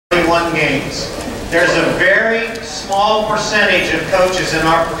won games. There's a very small percentage of coaches in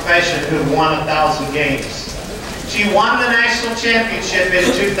our profession who've won 1,000 games. She won the national championship in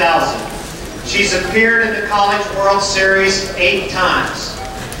 2000. She's appeared in the College World Series 8 times,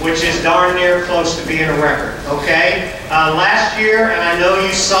 which is darn near close to being a record, okay? Last year, and I know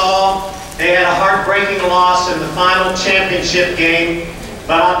you saw, they had a heartbreaking loss in the final championship game,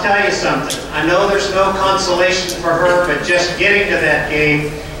 but I'll tell you something. I know there's no consolation for her, but just getting to that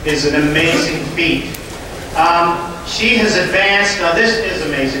game is an amazing feat. She has advanced, now this is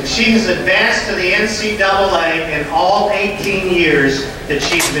amazing, she has advanced to the NCAA in all 18 years that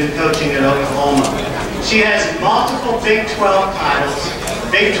she's been coaching at Oklahoma. She has multiple Big 12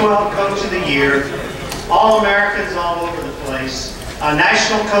 titles, Big 12 Coach of the Year, All-Americans all over the place,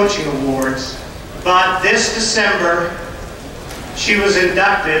 National Coaching Awards, but this December she was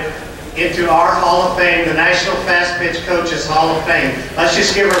inducted into our Hall of Fame, the National Fast Pitch Coaches Hall of Fame. Let's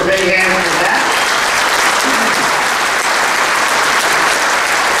just give her a big hand for that.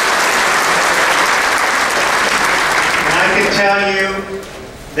 Tell you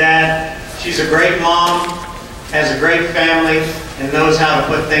that she's a great mom, has a great family, and knows how to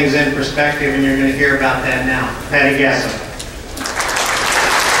put things in perspective, and you're going to hear about that now. Patty Gasso.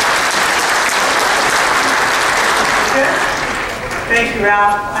 Thank you,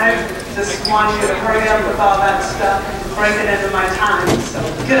 Ralph. I just want you to hurry up with all that stuff and break it into my time. So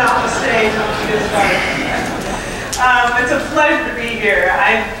get off the stage and get started. It's a pleasure to be here.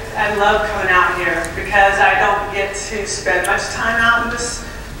 I love coming out here because I don't get to spend much time out in this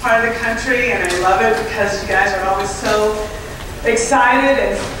part of the country, and I love it because you guys are always so excited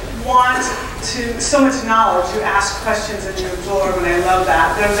and want to, so much knowledge. You ask questions and you absorb, and I love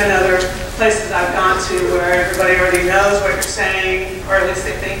that. There have been other places I've gone to where everybody already knows what you're saying, or at least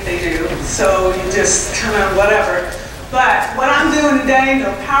they think they do, so you just kind of whatever. But what I'm doing today,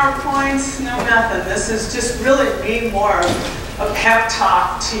 no PowerPoints, no nothing. This is just really me more a pep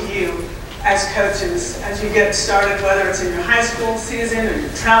talk to you as coaches as you get started, whether it's in your high school season or your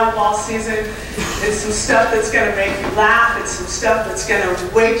travel ball season. It's some stuff that's going to make you laugh. It's some stuff that's going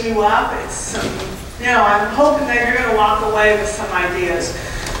to wake you up. It's some, you know, I'm hoping that you're going to walk away with some ideas.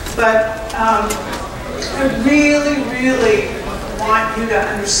 But I really, really want you to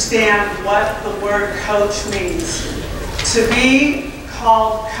understand what the word coach means. To be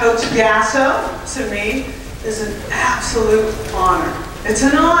called Coach Gasso, to me, is an absolute honor. It's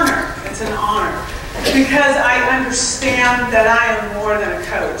an honor. It's an honor. Because I understand that I am more than a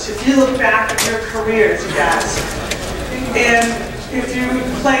coach. If you look back at your careers, you guys, and if you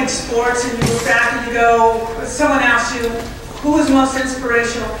played sports and you look back and you go, someone asks you, who is the most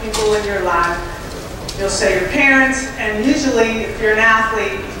inspirational people in your life? You'll say your parents, and usually if you're an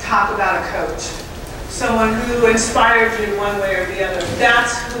athlete, you talk about a coach. Someone who inspired you one way or the other.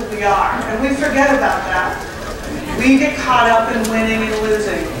 That's who we are. And we forget about that. We get caught up in winning and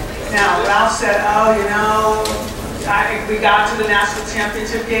losing. Now, Ralph said, oh, you know, we got to the national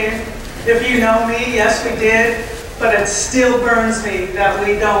championship game. If you know me, yes, we did. But it still burns me that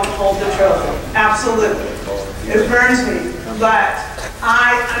we don't hold the trophy. Absolutely. It burns me. But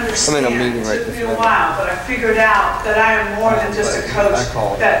I understand. It took me a while, but I figured out that I am more than just a coach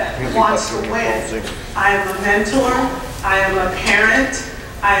that wants to win. I am a mentor. I am a parent.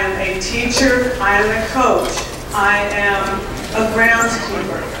 I am a teacher. I am a coach. I am a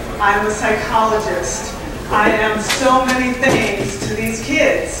groundskeeper. I am a psychologist. I am so many things to these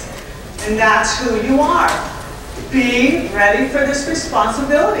kids. And that's who you are. Be ready for this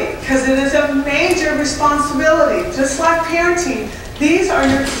responsibility, because it is a major responsibility. Just like parenting, these are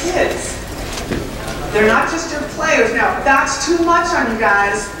your kids. They're not just your players. Now, if that's too much on you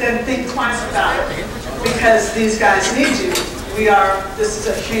guys, then think twice about it, because these guys need you. This is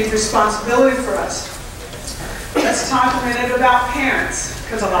a huge responsibility for us. Let's talk a minute about parents,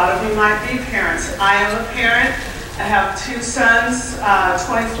 because a lot of you might be parents. I am a parent. I have 2 sons, a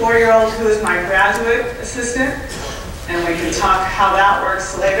 24-year-old who is my graduate assistant, and we can talk how that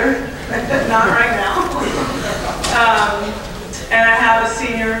works later, not right now. And I have a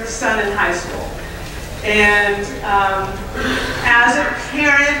senior son in high school. And as a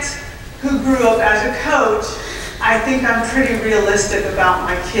parent who grew up as a coach, I think I'm pretty realistic about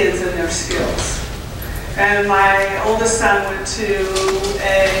my kids and their skills. And my oldest son went to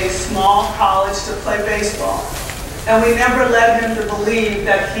a small college to play baseball. And we never led him to believe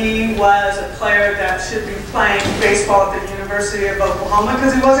that he was a player that should be playing baseball at the University of Oklahoma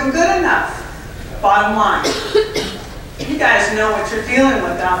because he wasn't good enough. Bottom line. You guys know what you're dealing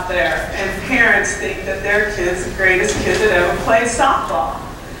with out there. And parents think that their kid's the greatest kid that ever played softball.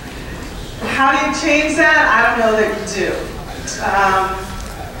 How do you change that? I don't know that you do.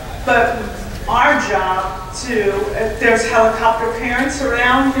 But our job to, if there's helicopter parents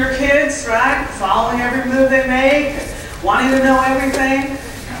around your kids, right? Following every move they make, wanting to know everything.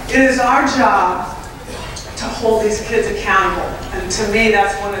 It is our job to hold these kids accountable. And to me,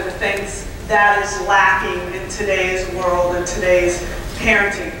 that's one of the things that is lacking in today's world and today's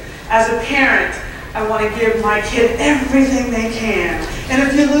parenting. As a parent, I want to give my kid everything they can. And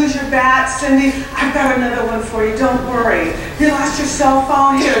if you lose your bat, Cindy, I've got another one for you, don't worry. You lost your cell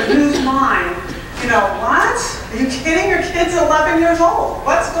phone, here, use mine. You know, what? Are you kidding? Your kid's 11 years old.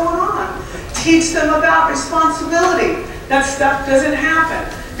 What's going on? Teach them about responsibility. That stuff doesn't happen.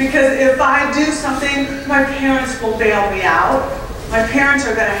 Because if I do something, my parents will bail me out. My parents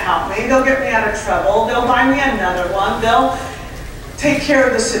are going to help me. They'll get me out of trouble. They'll buy me another one. They'll take care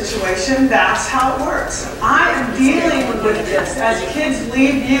of the situation. That's how it works. I am dealing with this. As kids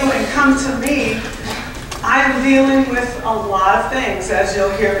leave you and come to me, I am dealing with a lot of things, as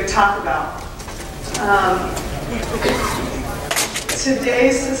you'll hear me talk about.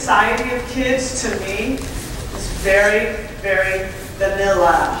 Today's society of kids, to me, is very, very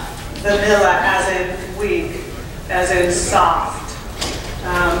vanilla. Vanilla as in weak, as in soft.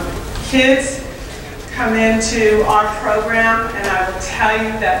 Kids come into our program, and I will tell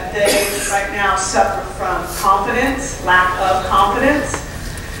you that they right now suffer from confidence, lack of confidence.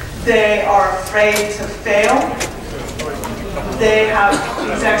 They are afraid to fail. They have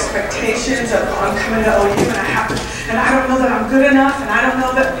these expectations of, I'm coming to OU and I don't know that I'm good enough, and I don't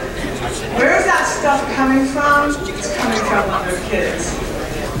know that. Where is that stuff coming from? It's coming from other kids.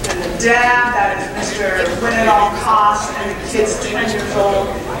 And the dad, that is Mr. Win at all costs, and the kid's 10 years old,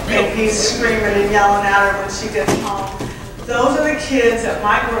 and he's screaming and yelling at her when she gets home. Those are the kids that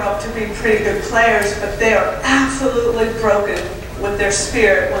might grow up to be pretty good players, but they are absolutely broken with their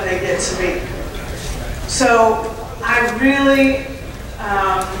spirit when they get to me. So I really,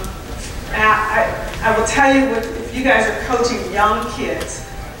 I will tell you, if you guys are coaching young kids,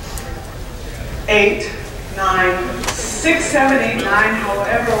 8, 9, 6, 7, 8, 9,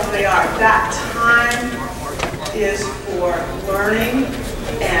 however old they are, that time is for learning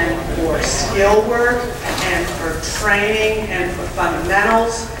and for skill work and for training and for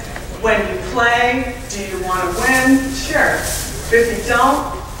fundamentals. When you play, do you want to win? Sure. If you don't,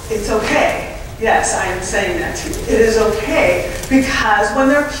 it's okay. Yes, I am saying that to you. It is okay, because when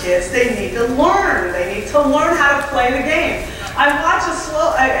they're kids, they need to learn. They need to learn how to play the game. I watch a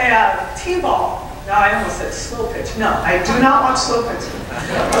T-ball. No, I almost said slow pitch. No, I do not watch slow pitch.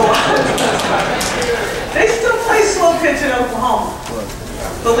 They still play slow pitch in Oklahoma.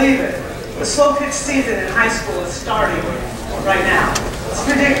 Believe it. The slow pitch season in high school is starting right now. It's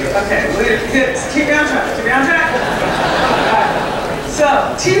ridiculous. Okay, good. Keep me on track. Keep me on track.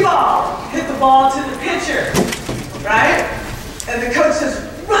 So, T-ball, hit the ball to the pitcher, right? And the coach says,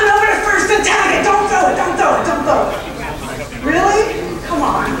 run over to first and tag it. Don't throw it. Don't throw it. Don't throw it. Really? Come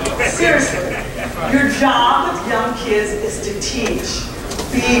on. Seriously. Your job with young kids is to teach.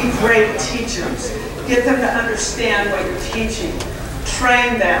 Be great teachers. Get them to understand what you're teaching.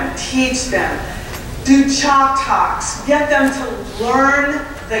 Train them. Teach them. Do chalk talks. Get them to learn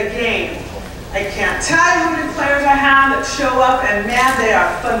the game. I can't tell you how many players I have that show up, and man, they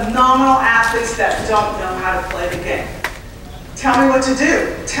are phenomenal athletes that don't know how to play the game. Tell me what to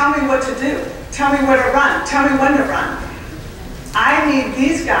do. Tell me what to do. Tell me where to run. Tell me when to run. I need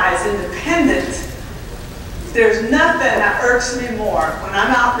these guys independent. There's nothing that irks me more when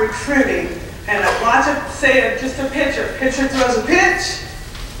I'm out recruiting and I watch it, say just a pitcher. Pitcher throws a pitch,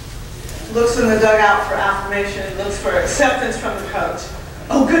 looks in the dugout for affirmation, looks for acceptance from the coach.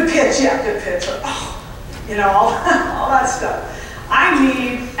 Oh, good pitch, yeah, good pitch. Oh, you know, all that stuff. I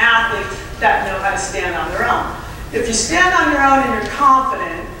need athletes that know how to stand on their own. If you stand on your own and you're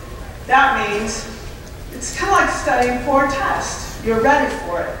confident, that means it's kind of like studying for a test. You're ready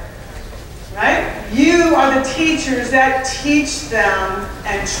for it, right? You are the teachers that teach them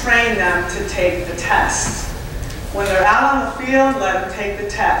and train them to take the test. When they're out on the field, let them take the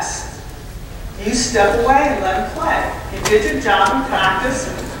test. You step away and let them play. You did your job in practice,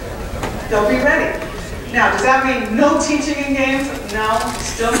 and they'll be ready. Now, does that mean no teaching in games? No,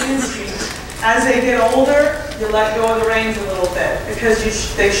 still need to teach. As they get older, you let go of the reins a little bit, because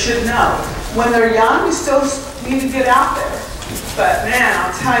they should know. When they're young, you still need to get out there. But man,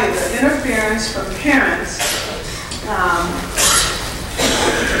 I'll tell you, the interference from parents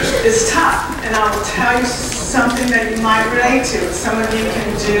is tough. And I will tell you something that you might relate to. Some of you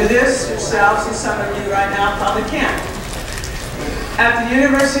can do this yourselves, and some of you right now probably can't. At the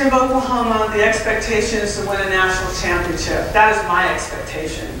University of Oklahoma, the expectation is to win a national championship. That is my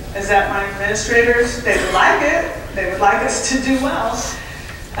expectation. Is that my administrators? They would like it. They would like us to do well.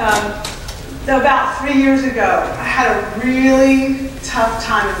 About 3 years ago, I had a really tough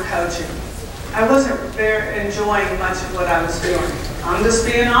time in coaching. I wasn't very enjoying much of what I was doing. I'm just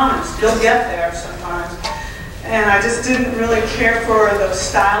being honest. You'll get there sometimes. And I just didn't really care for the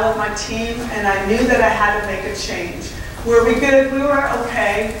style of my team, and I knew that I had to make a change. Were we good? We were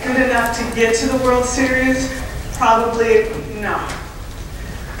okay. Good enough to get to the World Series? Probably no.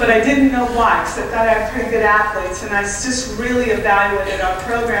 But I didn't know why, because I thought I had pretty good athletes, and I just really evaluated our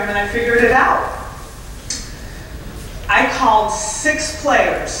program, and I figured it out. I called 6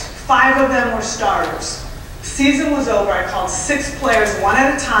 players. 5 of them were starters. Season was over. I called 6 players, one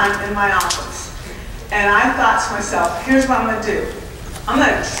at a time, in my office. And I thought to myself, here's what I'm going to do. I'm going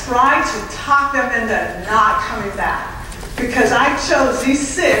to try to talk them into not coming back. Because I chose these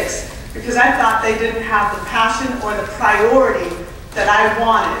 6 because I thought they didn't have the passion or the priority that I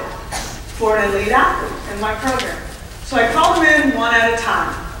wanted for an elite athlete in my program. So I called them in one at a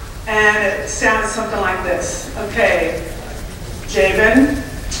time. And it sounded something like this. Okay, Javen,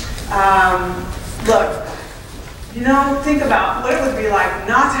 look, you know, think about what it would be like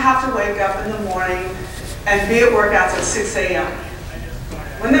not to have to wake up in the morning and be at workouts at 6 a.m.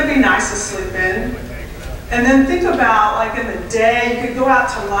 Wouldn't it be nice to sleep in? And then think about, like in the day, you could go out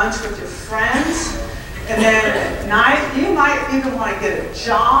to lunch with your friends, and then at night, you might even want to get a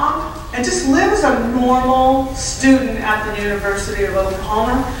job and just live as a normal student at the University of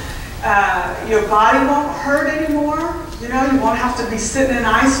Oklahoma. Your body won't hurt anymore. You know, you won't have to be sitting in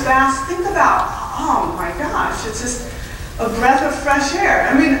ice baths. Think about, oh my gosh, it's just a breath of fresh air.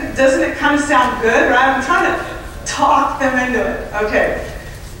 I mean, doesn't it kind of sound good, right? I'm trying to talk them into it. Okay,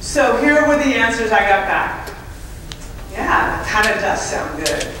 so here were the answers I got back. Yeah, that kind of does sound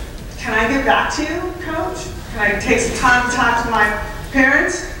good. Can I get back to you, Coach? Can I take some time to talk to my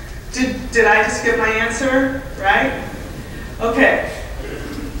parents? Did I just get my answer right? Okay.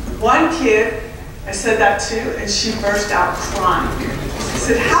 One kid, I said that to, and she burst out crying. She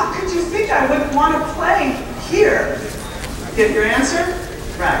said, how could you think I wouldn't want to play here? Get your answer?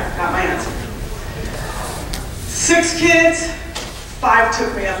 Right, got my answer. 6 kids, 5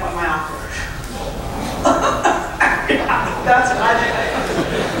 took me up on my offer. Yeah, that's what I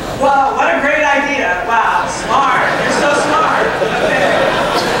did. Wow, what a great idea. Wow, smart. You're so smart. Okay.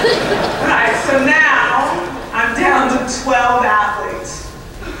 All right, so now I'm down to 12 athletes.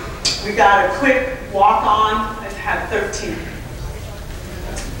 We got a quick walk-on and had 13.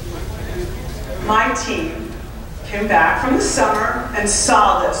 My team came back from the summer and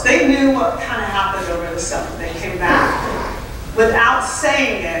saw this. They knew what kind of happened over the summer. They came back. Without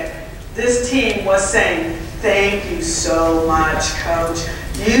saying it, this team was saying, thank you so much, Coach.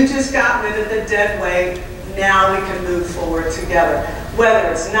 You just got rid of the dead weight. Now we can move forward together.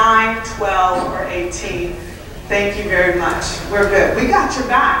 Whether it's 9, 12, or 18, thank you very much. We're good. We got your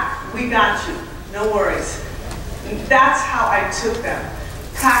back. We got you. No worries. And that's how I took them.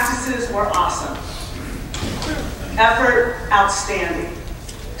 Practices were awesome. Effort, outstanding.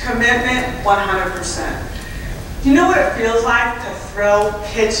 Commitment, 100%. You know what it feels like to throw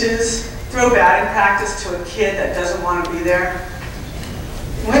pitches, throw batting practice to a kid that doesn't want to be there?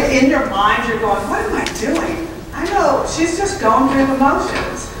 When in your mind you're going, what am I doing? I know, she's just going through the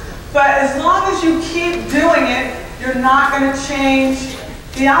motions. But as long as you keep doing it, you're not going to change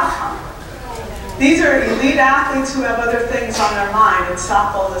the outcome. These are elite athletes who have other things on their mind, and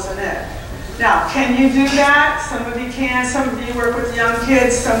softball isn't it. Now, can you do that? Some of you can, some of you work with young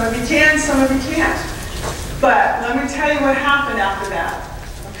kids, some of you can, some of you can't. But let me tell you what happened after that,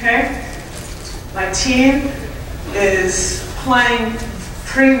 okay? My team is playing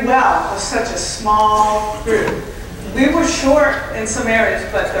pretty well with such a small group. We were short in some areas,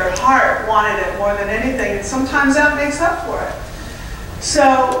 but their heart wanted it more than anything, and sometimes that makes up for it.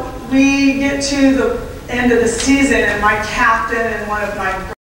 So we get to the end of the season, and my captain and one of my